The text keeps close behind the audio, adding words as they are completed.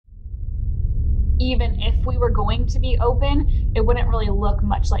even if we were going to be open, it wouldn't really look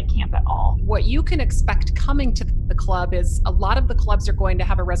much like camp at all. What you can expect coming to the club is a lot of the clubs are going to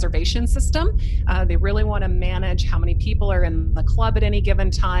have a reservation system. They really want to manage how many people are in the club at any given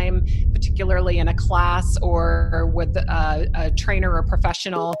time, particularly in a class or with a trainer or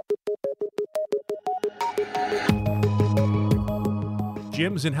professional.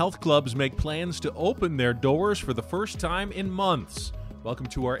 Gyms and health clubs make plans to open their doors for the first time in months. Welcome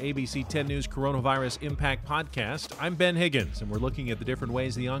to our ABC 10 News Coronavirus Impact Podcast. I'm Ben Higgins, and we're looking at the different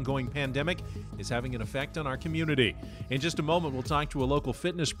ways the ongoing pandemic is having an effect on our community. In just a moment, we'll talk to a local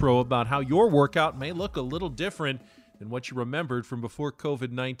fitness pro about how your workout may look a little different than what you remembered from before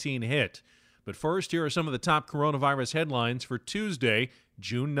COVID-19 hit. But first, here are some of the top coronavirus headlines for Tuesday,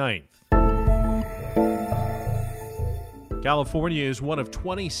 June 9th. California is one of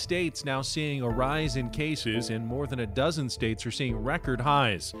 20 states now seeing a rise in cases, and more than a dozen states are seeing record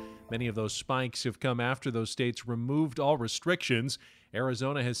highs. Many of those spikes have come after those states removed all restrictions.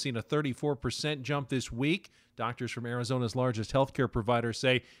 Arizona has seen a 34% jump this week. Doctors from Arizona's largest healthcare provider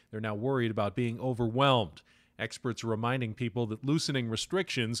say they're now worried about being overwhelmed. Experts are reminding people that loosening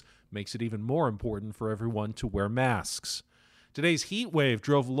restrictions makes it even more important for everyone to wear masks. Today's heat wave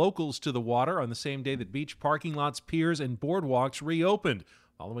drove locals to the water on the same day that beach parking lots, piers, and boardwalks reopened,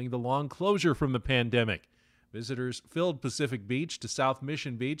 following the long closure from the pandemic. Visitors filled Pacific Beach to South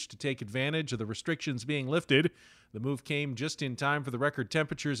Mission Beach to take advantage of the restrictions being lifted. The move came just in time for the record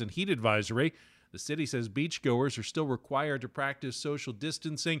temperatures and heat advisory. The city says beachgoers are still required to practice social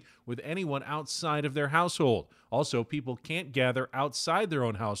distancing with anyone outside of their household. Also, people can't gather outside their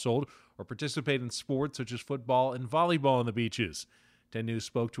own household or participate in sports such as football and volleyball on the beaches. 10 News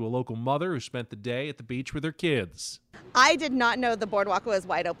spoke to a local mother who spent the day at the beach with her kids. I did not know the boardwalk was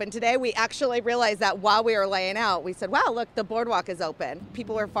wide open today. We actually realized that while we were laying out. We said, wow, look, the boardwalk is open.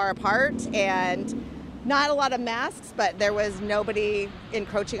 People were far apart and not a lot of masks, but there was nobody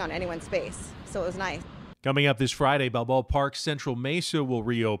encroaching on anyone's space. So it was nice. Coming up this Friday, Balboa Park's Central Mesa will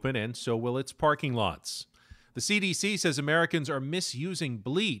reopen, and so will its parking lots. The CDC says Americans are misusing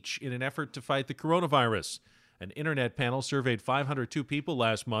bleach in an effort to fight the coronavirus. An internet panel surveyed 502 people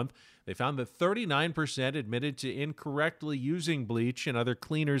last month. They found that 39% admitted to incorrectly using bleach and other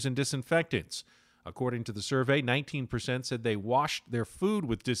cleaners and disinfectants. According to the survey, 19% said they washed their food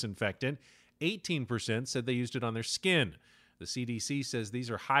with disinfectant. 18% said they used it on their skin. The CDC says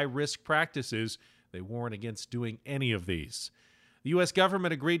these are high-risk practices. They warn against doing any of these. The U.S.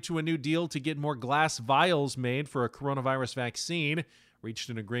 government agreed to a new deal to get more glass vials made for a coronavirus vaccine, reached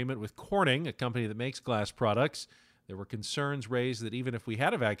an agreement with Corning, a company that makes glass products. There were concerns raised that even if we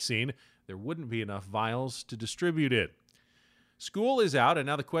had a vaccine, there wouldn't be enough vials to distribute it. School is out, and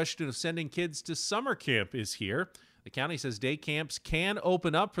now the question of sending kids to summer camp is here. The county says day camps can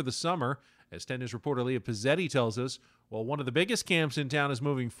open up for the summer. As 10 News reporter Leah Pizzetti tells us, while one of the biggest camps in town is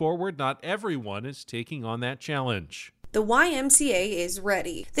moving forward, not everyone is taking on that challenge. The YMCA is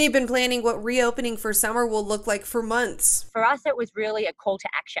ready. They've been planning what reopening for summer will look like for months. For us, it was really a call to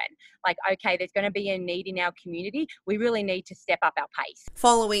action. Like, okay, there's going to be a need in our community. We really need to step up our pace.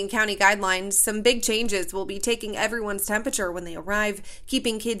 Following county guidelines, some big changes will be taking everyone's temperature when they arrive,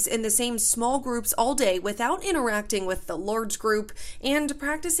 keeping kids in the same small groups all day without interacting with the large group, and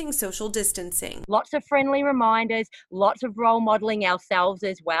practicing social distancing. Lots of friendly reminders, lots of role modeling ourselves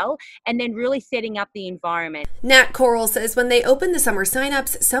as well, and then really setting up the environment. Nat Coral says when they opened the summer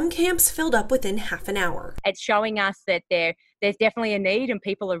signups, some camps filled up within half an hour. It's showing us that there's definitely a need and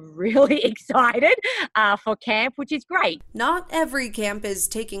people are really excited for camp, which is great. Not every camp is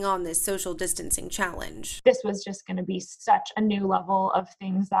taking on this social distancing challenge. This was just going to be such a new level of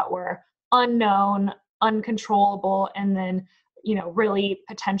things that were unknown, uncontrollable, and then really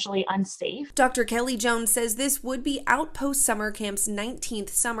potentially unsafe. Dr. Kelly Jones says this would be Outpost Summer Camp's 19th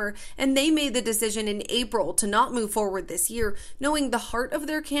summer, and they made the decision in April to not move forward this year, knowing the heart of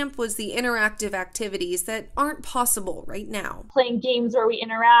their camp was the interactive activities that aren't possible right now. Playing games where we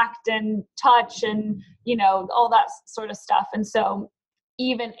interact and touch and, all that sort of stuff. And so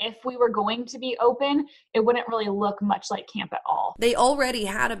even if we were going to be open, it wouldn't really look much like camp at all. They already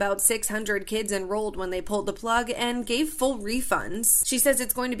had about 600 kids enrolled when they pulled the plug and gave full refunds. She says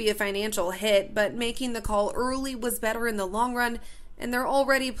it's going to be a financial hit, but making the call early was better in the long run, and they're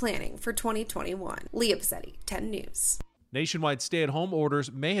already planning for 2021. Leah Pizzetti, 10 News. Nationwide stay-at-home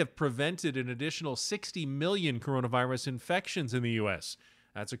orders may have prevented an additional 60 million coronavirus infections in the U.S.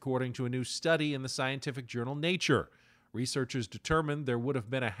 That's according to a new study in the scientific journal Nature. Researchers determined there would have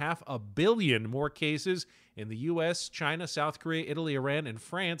been 500 million more cases in the U.S., China, South Korea, Italy, Iran, and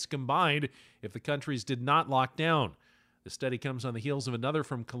France combined if the countries did not lock down. The study comes on the heels of another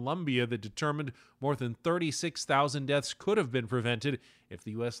from Colombia that determined more than 36,000 deaths could have been prevented if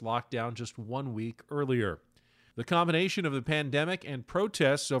the U.S. locked down just 1 week earlier. The combination of the pandemic and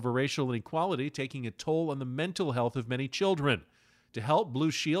protests over racial inequality taking a toll on the mental health of many children. To help, Blue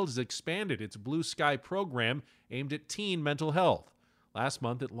Shield has expanded its Blue Sky program aimed at teen mental health. Last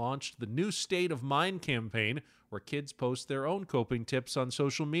month, it launched the New State of Mind campaign, where kids post their own coping tips on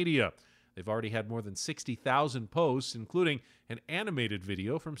social media. They've already had more than 60,000 posts, including an animated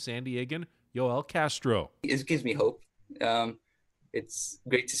video from San Diegan Yoel Castro. It gives me hope. It's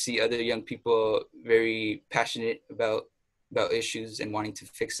great to see other young people very passionate about issues and wanting to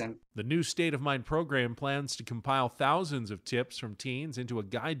fix them. The New State of Mind program plans to compile thousands of tips from teens into a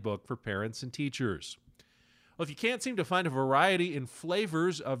guidebook for parents and teachers. Well, if you can't seem to find a variety in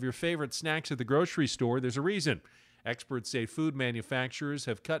flavors of your favorite snacks at the grocery store, there's a reason. Experts say food manufacturers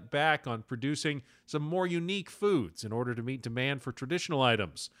have cut back on producing some more unique foods in order to meet demand for traditional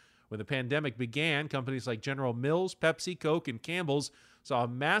items. When the pandemic began, companies like General Mills, Pepsi, Coke, and Campbell's saw a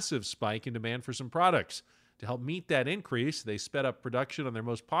massive spike in demand for some products. To help meet that increase, they sped up production on their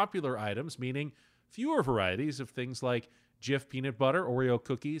most popular items, meaning fewer varieties of things like Jif peanut butter, Oreo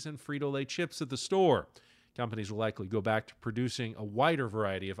cookies, and Frito-Lay chips at the store. Companies will likely go back to producing a wider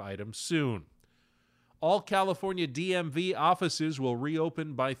variety of items soon. All California DMV offices will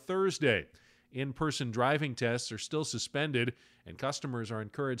reopen by Thursday. In-person driving tests are still suspended, and customers are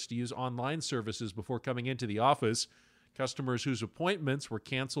encouraged to use online services before coming into the office. Customers whose appointments were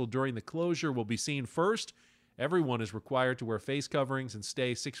canceled during the closure will be seen first. Everyone is required to wear face coverings and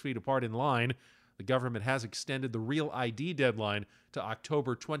stay 6 feet apart in line. The government has extended the Real ID deadline to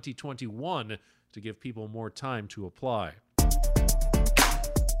October 2021 to give people more time to apply.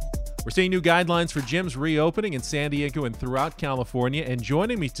 We're seeing new guidelines for gyms reopening in San Diego and throughout California. And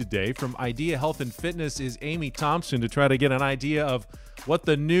joining me today from Idea Health and Fitness is Amy Thompson to try to get an idea of what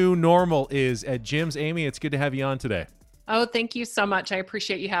the new normal is at gyms. Amy, it's good to have you on today. Oh, thank you so much. I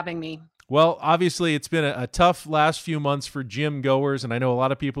appreciate you having me. Well, obviously, it's been a tough last few months for gym goers, and I know a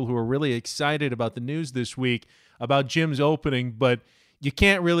lot of people who are really excited about the news this week about gyms opening, but you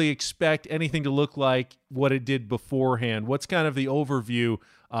can't really expect anything to look like what it did beforehand. What's kind of the overview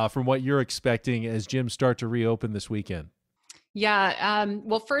from what you're expecting as gyms start to reopen this weekend? Yeah.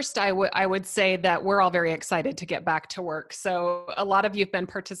 Well, first, I would say that we're all very excited to get back to work. So a lot of you have been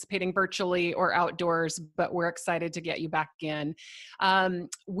participating virtually or outdoors, but we're excited to get you back in.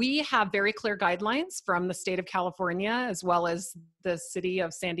 We have very clear guidelines from the state of California, as well as the city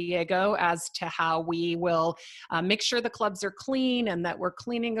of San Diego, as to how we will make sure the clubs are clean and that we're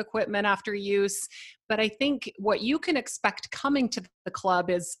cleaning equipment after use. But I think what you can expect coming to the club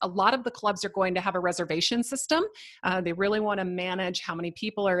is a lot of the clubs are going to have a reservation system. They really want to manage how many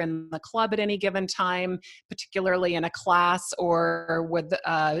people are in the club at any given time, particularly in a class or with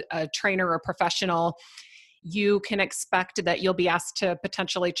a trainer or professional. You can expect that you'll be asked to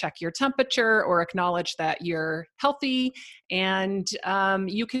potentially check your temperature or acknowledge that you're healthy. And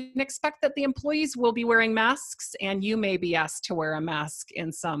you can expect that the employees will be wearing masks, and you may be asked to wear a mask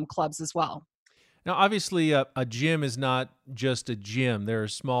in some clubs as well. Now, obviously, a gym is not just a gym. There are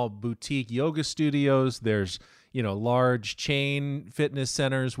small boutique yoga studios. There's, large chain fitness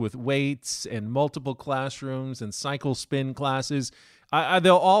centers with weights and multiple classrooms and cycle spin classes.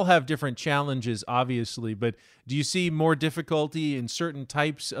 They'll all have different challenges, obviously, but do you see more difficulty in certain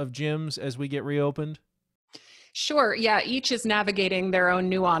types of gyms as we get reopened? Sure. Yeah. Each is navigating their own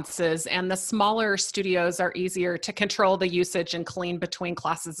nuances, and the smaller studios are easier to control the usage and clean between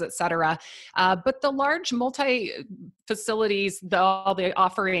classes, et cetera. But the large multi-facilities, all the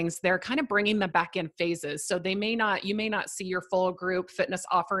offerings, they're kind of bringing them back in phases. So you may not see your full group fitness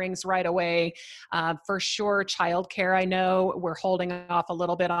offerings right away. For sure, childcare, I know we're holding off a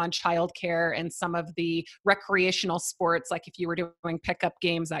little bit on childcare and some of the recreational sports, like if you were doing pickup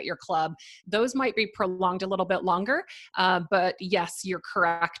games at your club, those might be prolonged a little bit longer. But yes, you're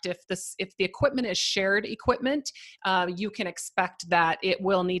correct. If the equipment is shared equipment, you can expect that it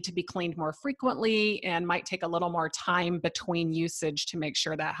will need to be cleaned more frequently and might take a little more time between usage to make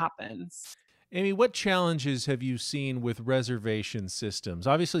sure that happens. Amy, what challenges have you seen with reservation systems?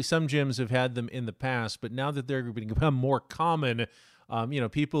 Obviously, some gyms have had them in the past, but now that they're going to become more common,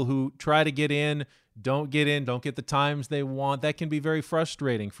 people who try to get in, don't get the times they want. That can be very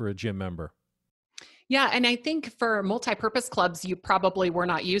frustrating for a gym member. Yeah, and I think for multi-purpose clubs, you probably were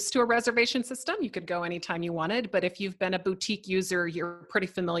not used to a reservation system. You could go anytime you wanted, but if you've been a boutique user, you're pretty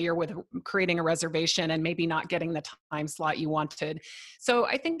familiar with creating a reservation and maybe not getting the time slot you wanted. So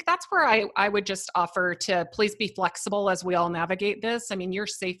I think that's where I would just offer to please be flexible as we all navigate this. I mean, your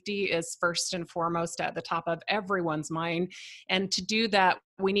safety is first and foremost at the top of everyone's mind. And to do that,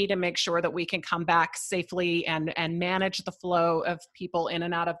 we need to make sure that we can come back safely and manage the flow of people in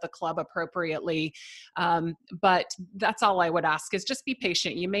and out of the club appropriately. But that's all I would ask is just be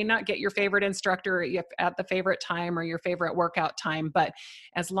patient. You may not get your favorite instructor at the favorite time or your favorite workout time, but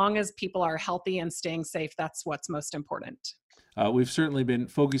as long as people are healthy and staying safe, that's what's most important. We've certainly been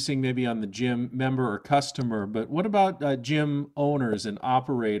focusing maybe on the gym member or customer, but what about gym owners and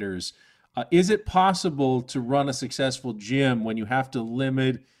operators? Is it possible to run a successful gym when you have to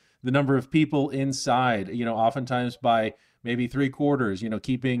limit the number of people inside, oftentimes by maybe 3/4,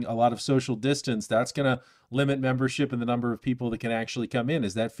 keeping a lot of social distance? That's going to limit membership and the number of people that can actually come in.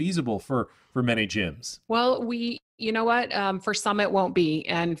 Is that feasible for many gyms? Well, you know what? For some, it won't be.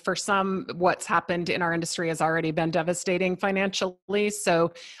 And for some, what's happened in our industry has already been devastating financially.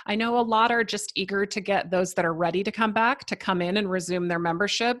 So I know a lot are just eager to get those that are ready to come back to come in and resume their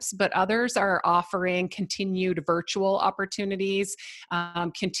memberships, but others are offering continued virtual opportunities,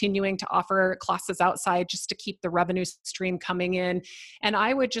 continuing to offer classes outside just to keep the revenue stream coming in. And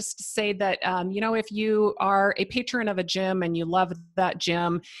I would just say that, if you are a patron of a gym and you love that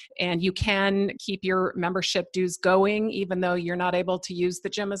gym and you can keep your membership dues going, even though you're not able to use the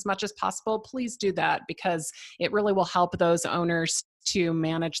gym as much as possible, please do that because it really will help those owners to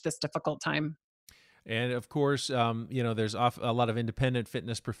manage this difficult time. And of course, there's a lot of independent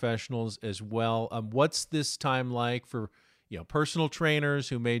fitness professionals as well. What's this time like for personal trainers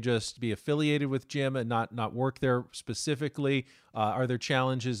who may just be affiliated with gym and not work there specifically? Are there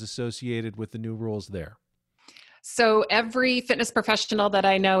challenges associated with the new rules there? So every fitness professional that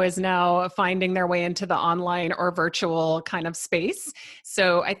I know is now finding their way into the online or virtual kind of space.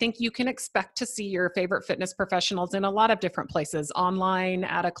 So I think you can expect to see your favorite fitness professionals in a lot of different places, online,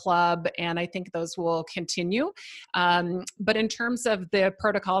 at a club, and I think those will continue. But in terms of the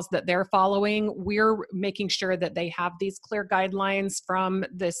protocols that they're following, we're making sure that they have these clear guidelines from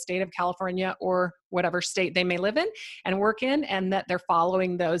the state of California or whatever state they may live in and work in, and that they're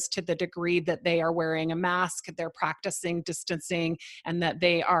following those to the degree that they are wearing a mask, they're practicing distancing, and that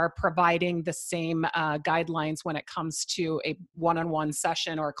they are providing the same guidelines when it comes to a one-on-one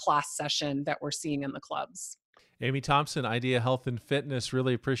session or class session that we're seeing in the clubs. Amy Thompson, Idea Health and Fitness,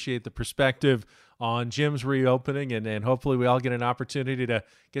 really appreciate the perspective on gyms reopening, and hopefully we all get an opportunity to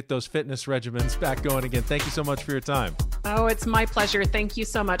get those fitness regimens back going again. Thank you so much for your time. Oh, it's my pleasure. Thank you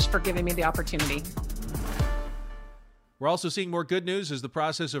so much for giving me the opportunity. We're also seeing more good news as the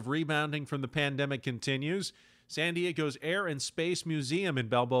process of rebounding from the pandemic continues. San Diego's Air and Space Museum in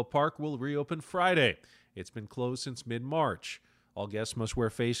Balboa Park will reopen Friday. It's been closed since mid-March. All guests must wear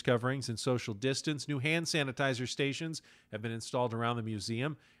face coverings and social distance. New hand sanitizer stations have been installed around the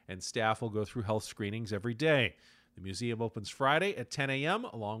museum, and staff will go through health screenings every day. The museum opens Friday at 10 a.m.,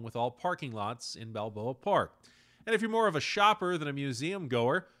 along with all parking lots in Balboa Park. And if you're more of a shopper than a museum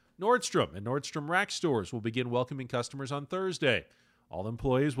goer, Nordstrom and Nordstrom Rack stores will begin welcoming customers on Thursday. All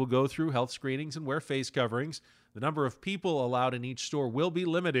employees will go through health screenings and wear face coverings. The number of people allowed in each store will be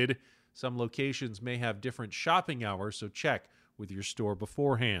limited. Some locations may have different shopping hours, so check with your store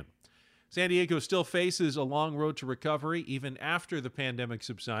beforehand. San Diego still faces a long road to recovery even after the pandemic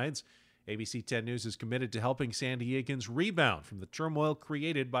subsides. ABC 10 News is committed to helping San Diegans rebound from the turmoil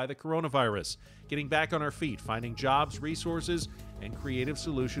created by the coronavirus, getting back on our feet, finding jobs, resources, and creative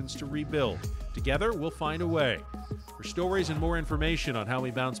solutions to rebuild. Together, we'll find a way. For stories and more information on how we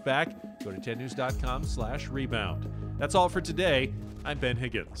bounce back, go to 10news.com/rebound. That's all for today. I'm Ben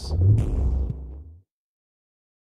Higgins.